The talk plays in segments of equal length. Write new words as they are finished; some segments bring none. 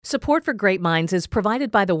Support for Great Minds is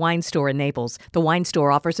provided by the Wine Store in Naples. The Wine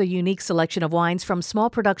Store offers a unique selection of wines from small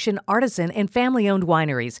production, artisan, and family-owned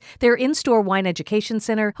wineries. Their in-store wine education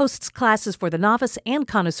center hosts classes for the novice and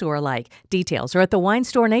connoisseur alike. Details are at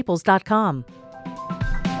thewinestorenaples.com.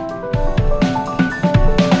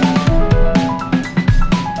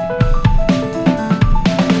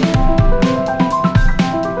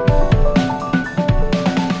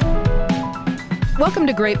 Welcome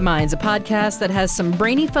to Great Minds, a podcast that has some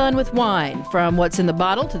brainy fun with wine, from what's in the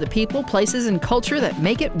bottle to the people, places, and culture that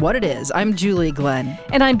make it what it is. I'm Julie Glenn.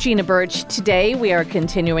 And I'm Gina Birch. Today we are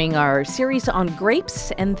continuing our series on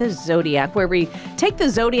grapes and the zodiac, where we take the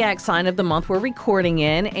zodiac sign of the month we're recording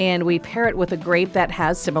in and we pair it with a grape that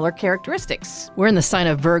has similar characteristics. We're in the sign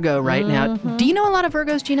of Virgo right now. Do you know a lot of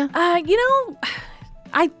Virgos, Gina? A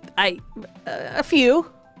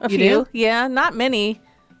few. You do? Yeah, not many.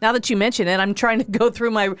 Now that you mention it, I'm trying to go through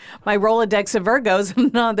my Rolodex of Virgos.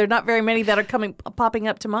 No, there are not very many that are popping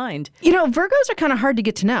up to mind. You know, Virgos are kind of hard to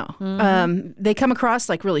get to know. They come across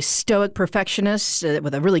like really stoic perfectionists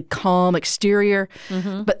with a really calm exterior.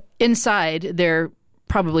 But inside, they're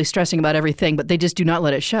probably stressing about everything, but they just do not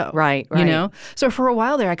let it show. Right. You know? So for a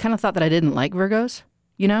while there, I kind of thought that I didn't like Virgos,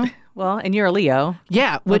 you know? Well, and you're a Leo.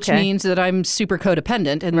 Yeah, which means that I'm super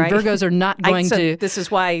codependent, and Virgos are not going to... This is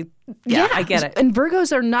why, I get it. And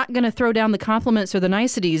Virgos are not going to throw down the compliments or the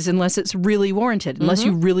niceties unless it's really warranted, unless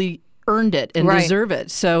you really earned it and deserve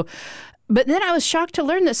it. So... But then I was shocked to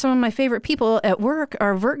learn that some of my favorite people at work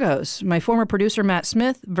are Virgos. My former producer, Matt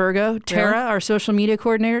Smith, Virgo. Tara, our social media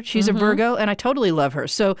coordinator, she's a Virgo, and I totally love her.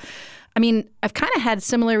 So, I mean, I've kind of had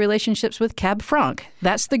similar relationships with Cab Franc.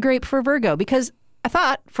 That's the grape for Virgo, because I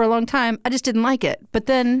thought for a long time I just didn't like it. But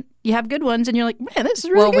then you have good ones and you're like, man, this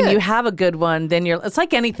is really good. Well, when you have a good one, then it's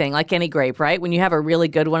like anything, like any grape, right? When you have a really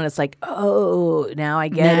good one, it's like, oh, now I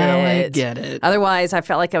get it. I get it. Otherwise, I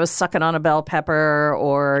felt like I was sucking on a bell pepper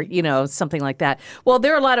or, something like that. Well,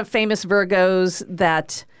 there are a lot of famous Virgos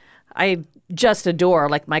that I just adore,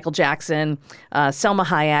 like Michael Jackson, Selma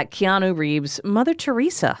Hayek, Keanu Reeves, Mother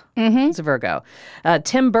Teresa is a Virgo,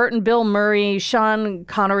 Tim Burton, Bill Murray, Sean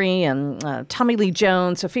Connery, and Tommy Lee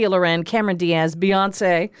Jones, Sophia Loren, Cameron Diaz,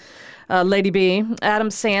 Beyonce, Lady B, Adam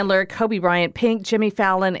Sandler, Kobe Bryant, Pink, Jimmy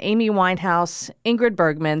Fallon, Amy Winehouse, Ingrid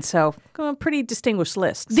Bergman. So a pretty distinguished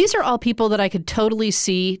list. These are all people that I could totally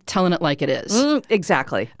see telling it like it is.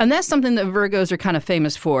 Exactly. And that's something that Virgos are kind of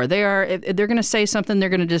famous for. They are, if they're going to say something, they're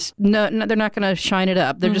going to just, no, they're not going to shine it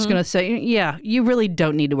up. They're just going to say, yeah, you really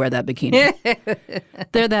don't need to wear that bikini.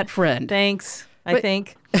 They're that friend. Thanks, I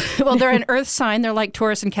think. Well, they're an earth sign. They're like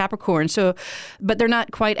Taurus and Capricorn. But they're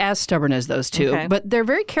not quite as stubborn as those two. Okay. But they're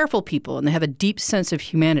very careful people, and they have a deep sense of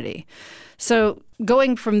humanity. So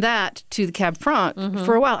going from that to the Cab Franc,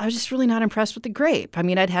 for a while, I was just really not impressed with the grape. I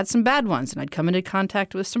mean, I'd had some bad ones, and I'd come into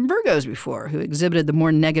contact with some Virgos before who exhibited the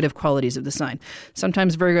more negative qualities of the sign.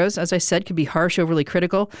 Sometimes Virgos, as I said, could be harsh, overly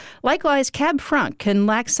critical. Likewise, Cab Franc can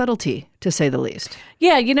lack subtlety, to say the least.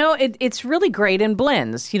 Yeah, it's really great in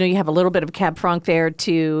blends. You have a little bit of Cab Franc there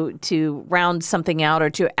to round something out or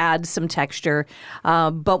to add some texture.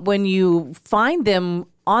 But when you find them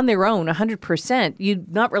on their own, 100%, you're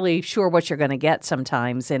not really sure what you're going to get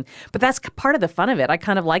sometimes. But that's part of the fun of it. I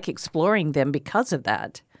kind of like exploring them because of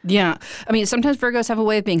that. Yeah. I mean, sometimes Virgos have a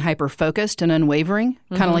way of being hyper-focused and unwavering,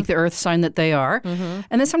 kind of like the earth sign that they are. And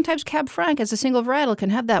then sometimes Cab Franc, as a single varietal,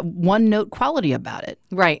 can have that one-note quality about it.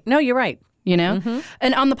 Right. No, you're right. You know?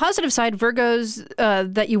 And on the positive side, Virgos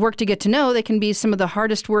that you work to get to know, they can be some of the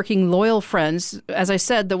hardest working, loyal friends. As I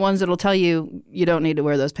said, the ones that will tell you, you don't need to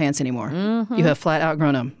wear those pants anymore. You have flat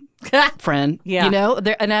outgrown them. Friend,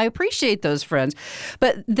 and I appreciate those friends.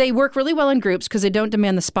 But they work really well in groups because they don't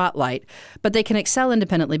demand the spotlight, but they can excel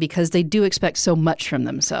independently because they do expect so much from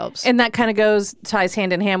themselves. And that kind of ties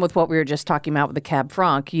hand in hand with what we were just talking about with the Cab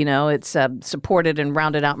Franc. It's supported and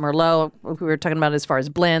rounded out Merlot, we were talking about as far as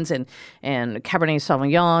blends, and Cabernet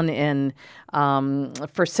Sauvignon, and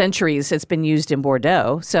for centuries it's been used in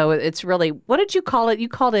Bordeaux. So it's really, what did you call it? You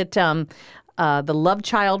called it the love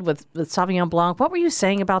child with Sauvignon Blanc. What were you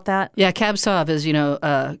saying about that? Yeah, Cab Sauv is,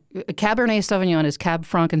 Cabernet Sauvignon is Cab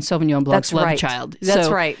Franc and Sauvignon Blanc's love child. That's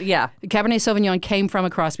right, yeah. Cabernet Sauvignon came from a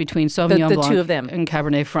cross between Sauvignon Blanc two of them. And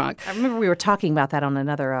Cabernet Franc. I remember we were talking about that on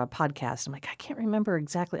another podcast. I'm like, I can't remember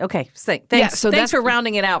exactly. Okay, thanks for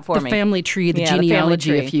rounding it out for me. The family tree, the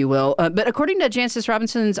genealogy, if you will. But according to Jancis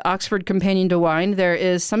Robinson's Oxford Companion to Wine, there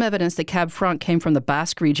is some evidence that Cab Franc came from the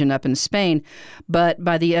Basque region up in Spain. But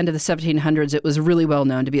by the end of the 1700s, vineyards, it was really well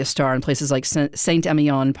known to be a star in places like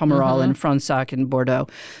Saint-Emilion, Pomerol, and Fronsac in Bordeaux.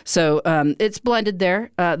 So it's blended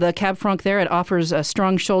there. The Cab Franc there, it offers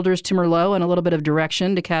strong shoulders to Merlot and a little bit of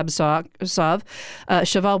direction to Cab Sauv.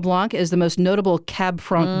 Cheval Blanc is the most notable Cab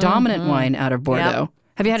Franc dominant wine out of Bordeaux. Yep.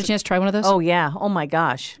 Have you had a chance to try one of those? Oh, yeah. Oh, my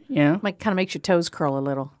gosh. Yeah? It kind of makes your toes curl a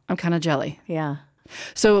little. I'm kind of jelly. Yeah.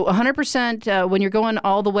 So 100%, when you're going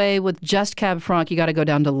all the way with just Cab Franc, you got to go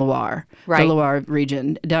down to Loire, the Loire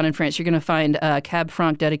region. Down in France, you're going to find Cab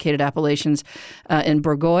Franc dedicated appellations in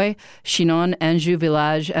Bourgogne, Chinon, Anjou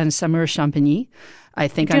Village, and Saumur-Champigny. I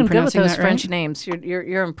think I'm pronouncing good with those that French right. names.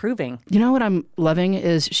 You're improving. You know what I'm loving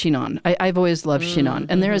is Chinon. I've always loved Chinon.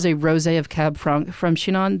 And there is a rosé of Cab Franc from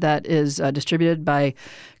Chinon that is distributed by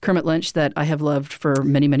Kermit Lynch that I have loved for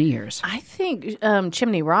many, many years. I think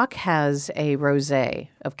Chimney Rock has a rosé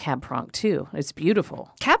of Cab Franc too. It's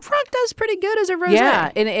beautiful. Cab Franc does pretty good as a rosé.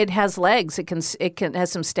 Yeah, and it has legs. It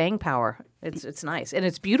has some staying power. It's nice and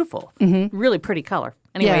it's beautiful. Really pretty color.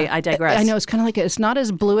 Anyway, I digress. I know it's kind of like it's not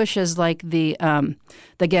as bluish as like the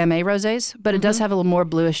Gamay rosés, but it does have a little more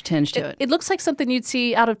bluish tinge to it. It looks like something you'd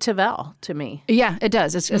see out of Tavel to me. Yeah, it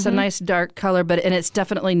does. It's a nice dark color, and it's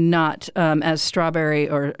definitely not as strawberry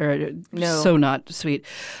or so not sweet.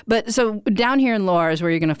 But so down here in Loire is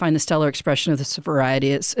where you're going to find the stellar expression of this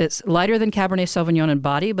variety. It's lighter than Cabernet Sauvignon in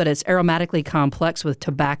body, but it's aromatically complex with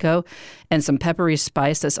tobacco and some peppery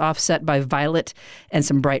spice that's offset by violet and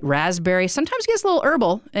some bright raspberry. Sometimes it gets a little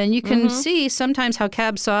herbal, and you can see sometimes how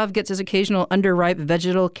Cab Sauv gets its occasional underripe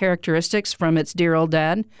vegetal characteristics from its dear old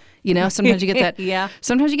dad. You know, sometimes you get that. Yeah.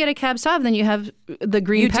 Sometimes you get a Cab Sauv, then you have the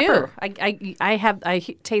green pepper. You do. I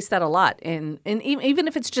taste that a lot, and even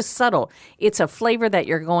if it's just subtle, it's a flavor that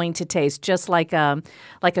you're going to taste, just like a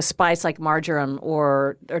spice like marjoram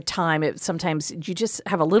or thyme. Sometimes you just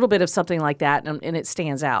have a little bit of something like that, and it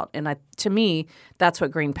stands out. And to me, that's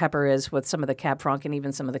what green pepper is with some of the Cab Franc and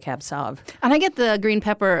even some of the Cab Sauv. And I get the green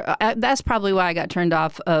pepper. That's probably why I got turned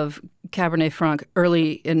off of Cabernet Franc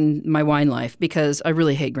early in my wine life, because I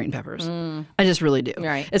really hate green peppers. I just really do.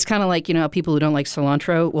 Right. It's kind of like, people who don't like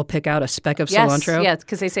cilantro will pick out a speck of cilantro. Yes,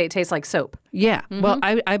 because they say it tastes like soap. Yeah. Well,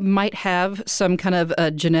 I might have some kind of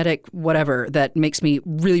a genetic whatever that makes me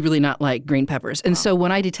really, really not like green peppers. And so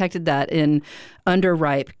when I detected that in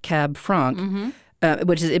underripe Cab Franc,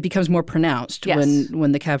 which is, it becomes more pronounced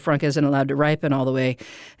when the Cab Franc isn't allowed to ripen all the way.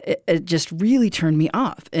 It just really turned me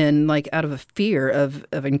off, and like out of a fear of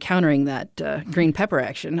encountering that green pepper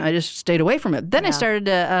action, I just stayed away from it. Then I started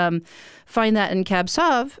to find that in Cab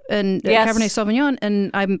Sauv and Cabernet Sauvignon,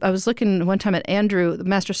 and I was looking one time at Andrew, the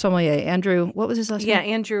master sommelier. Andrew, what was his last name? Yeah,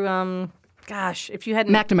 Andrew. Gosh, if you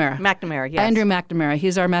hadn't... McNamara, yes. Andrew McNamara.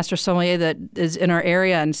 He's our master sommelier that is in our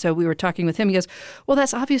area. And so we were talking with him. He goes, well,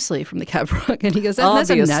 that's obviously from the Cab Franc. And he goes, that's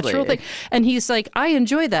a natural thing. And he's like, I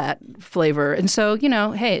enjoy that flavor. And so,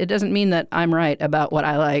 hey, it doesn't mean that I'm right about what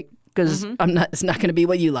I like, because it's not going to be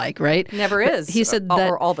what you like, right? Never is. He said that,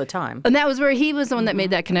 or all the time. And that was where he was the one that made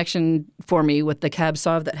that connection for me with the Cab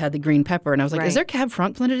Sauv that had the green pepper. And I was like, is there Cab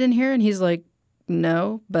Franc blended in here? And he's like,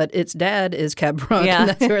 no, but its dad is Cab Franc, and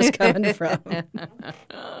that's where it's coming from.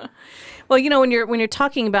 Well, when you're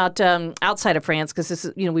talking about outside of France, because this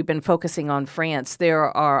is, we've been focusing on France, there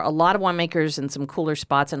are a lot of winemakers in some cooler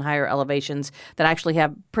spots and higher elevations that actually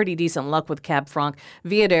have pretty decent luck with Cab Franc.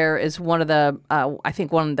 Viader is one of the, I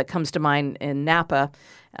think one that comes to mind in Napa.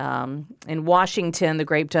 In Washington, the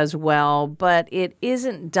grape does well, but it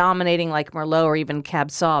isn't dominating like Merlot or even Cab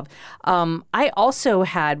Sauv. I also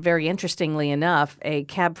had, very interestingly enough, a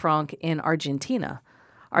Cab Franc in Argentina.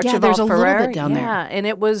 There's a little bit down there. Yeah, and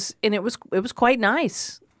it was quite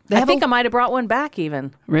nice. I think I might have brought one back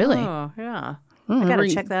even. Really? Oh, yeah. I got to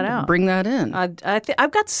check that out. Bring that in.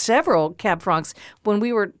 I've got several Cab Francs. When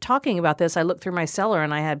we were talking about this, I looked through my cellar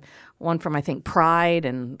and I had one from, I think, Pride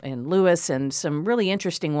and Lewis, and some really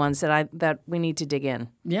interesting ones that we need to dig in.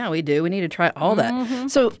 Yeah, we do. We need to try all that.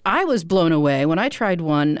 So I was blown away when I tried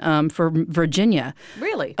one for Virginia.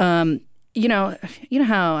 Really? You know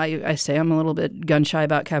how I say I'm a little bit gun shy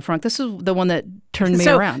about Cab Franc. This is the one that turned me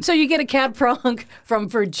around. So you get a Cab Franc from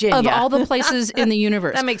Virginia. Of all the places in the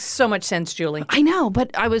universe. That makes so much sense, Julie. I know,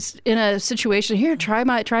 but I was in a situation here, try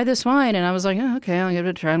this wine, and I was like, oh, okay, I'll give it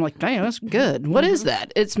a try. I'm like, damn, that's good. What is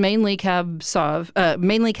that? It's mainly Cab Sauv,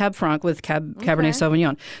 mainly Cab Franc with Cabernet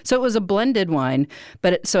Sauvignon. So it was a blended wine,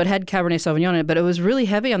 so it had Cabernet Sauvignon in it, but it was really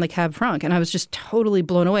heavy on the Cab Franc, and I was just totally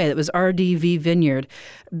blown away. It was RDV Vineyard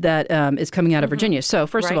that is coming out of Virginia. So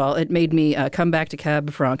first of all, it made me come back to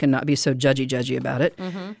Cab Franc and not be so judgy about it.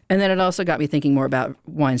 And then it also got me thinking more about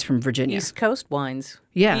wines from Virginia. East Coast wines.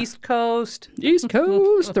 Yeah. East Coast. East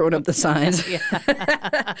Coast, throwing up the signs.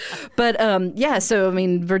 But so I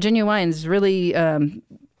mean, Virginia wines really.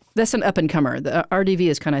 That's an up-and-comer. The RDV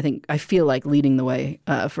is kind of, I feel like leading the way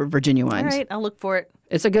for Virginia wines. All right, I'll look for it.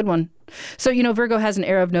 It's a good one. So, Virgo has an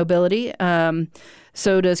air of nobility.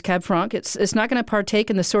 So does Cab Franc. It's not going to partake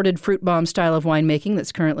in the sordid fruit bomb style of winemaking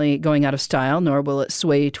that's currently going out of style, nor will it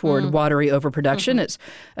sway toward watery overproduction. It's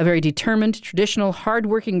a very determined, traditional,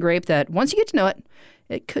 hard-working grape that, once you get to know it,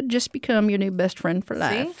 it could just become your new best friend for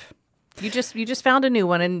life. You just found a new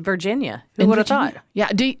one in Virginia. Who would have thought? Yeah.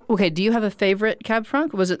 Do you have a favorite Cab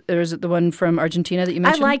Franc? Or is it the one from Argentina that you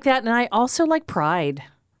mentioned? I like that, and I also like Pride.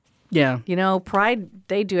 Yeah. Pride,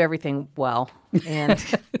 they do everything well, and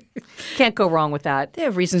can't go wrong with that. They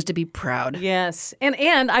have reasons to be proud. Yes.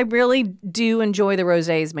 And I really do enjoy the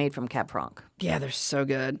rosés made from Cab Franc. Yeah, they're so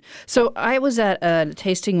good. So I was at a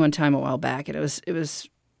tasting one time a while back, and it was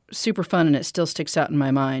super fun, and it still sticks out in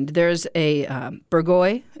my mind. There's a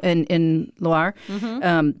Bourgogne in Loire.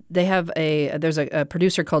 There's a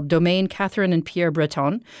producer called Domaine Catherine and Pierre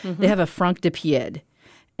Breton. They have a Franc de Pied,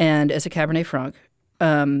 and it's a Cabernet Franc.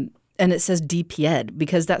 And it says de Pied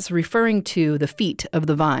because that's referring to the feet of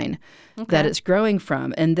the vine that it's growing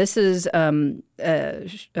from. And this is a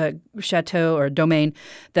chateau or domain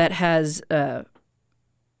that has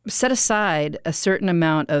set aside a certain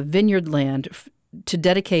amount of vineyard land to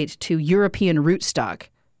dedicate to European rootstock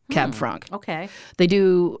Cab Franc. Okay. They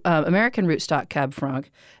do American rootstock Cab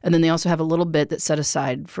Franc, and then they also have a little bit that's set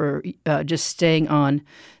aside for just staying on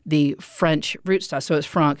the French rootstock. So it's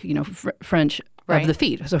Franc, French of the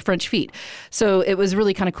feet, so French feet. So it was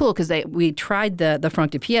really kind of cool because we tried the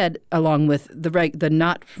Franc de Pied along with the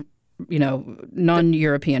not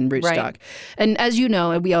non-European rootstock. Right. And as you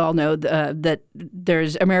know, and we all know that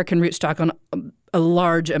there's American rootstock on a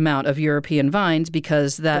large amount of European vines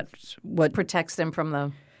because that's what protects them from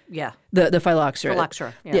the phylloxera.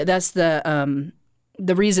 Phylloxera. Yeah, that's the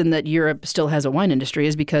reason that Europe still has a wine industry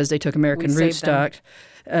is because they took American rootstock.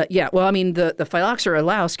 The phylloxera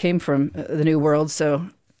louse came from the New World, so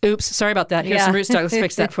oops, sorry about that. Here's some rootstock. Let's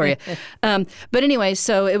fix that for you. But anyway,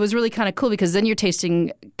 so it was really kind of cool because then you're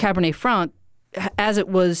tasting Cabernet Franc as it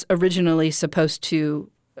was originally supposed to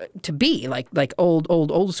be, like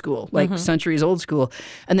old school, like centuries old school,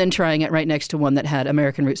 and then trying it right next to one that had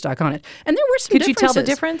American rootstock on it. And there were some differences. Could you tell the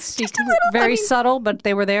difference? Just a little. Very subtle, but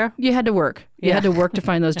they were there? You had to work. You had to work to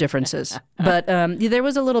find those differences. But there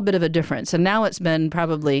was a little bit of a difference. And now it's been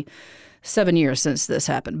probably 7 years since this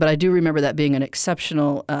happened. But I do remember that being an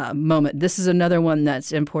exceptional moment. This is another one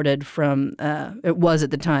that's imported from, it was at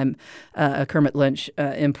the time, a Kermit Lynch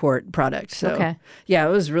import product. So, yeah, it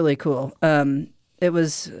was really cool. It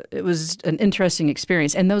was an interesting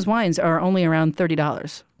experience. And those wines are only around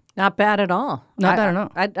 $30. Not bad at all. Not bad at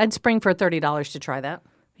all. I'd spring for $30 to try that.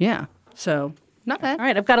 Yeah. So, not bad. All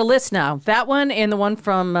right, I've got a list now. That one and the one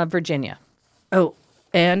from Virginia. Oh,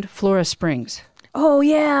 and Flora Springs. Oh,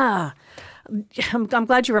 yeah. I'm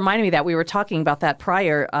glad you reminded me that. We were talking about that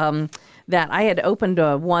prior, that I had opened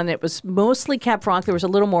one that was mostly Cab Franc. There was a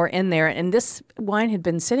little more in there. And this wine had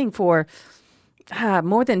been sitting for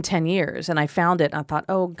more than 10 years. And I found it. And I thought,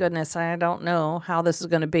 oh, goodness, I don't know how this is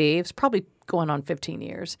going to be. It was probably going on 15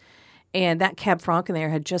 years. And that Cab Franc in there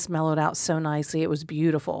had just mellowed out so nicely. It was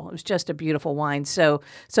beautiful. It was just a beautiful wine. So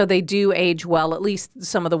they do age well, at least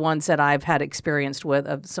some of the ones that I've had experience with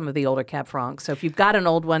of some of the older Cab Francs. So if you've got an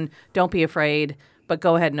old one, don't be afraid, but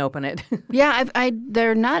go ahead and open it. Yeah,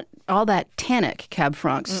 they're not all that tannic Cab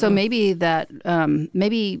Francs. So maybe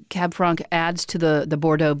Cab Franc adds to the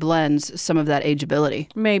Bordeaux blends some of that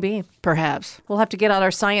ageability. Maybe. Perhaps. We'll have to get out our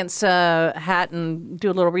science hat and do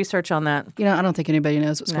a little research on that. I don't think anybody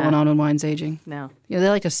knows what's going on when wine's aging. No. They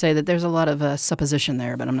like to say that there's a lot of supposition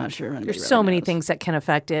there, but I'm not sure. There's so many things that can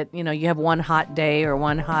affect it. You have one hot day or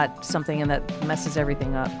one hot something and that messes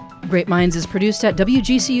everything up. Great Minds is produced at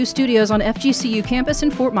WGCU Studios on FGCU campus in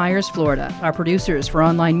Fort Myers, Florida. Our producers for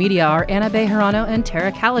online media are Anna Bejarano and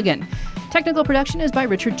Tara Callaghan. Technical production is by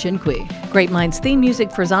Richard Chinqui. Great Minds theme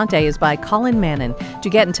music for Zante is by Colin Mannon. To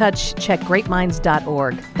get in touch, check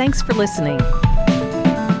greatminds.org. Thanks for listening.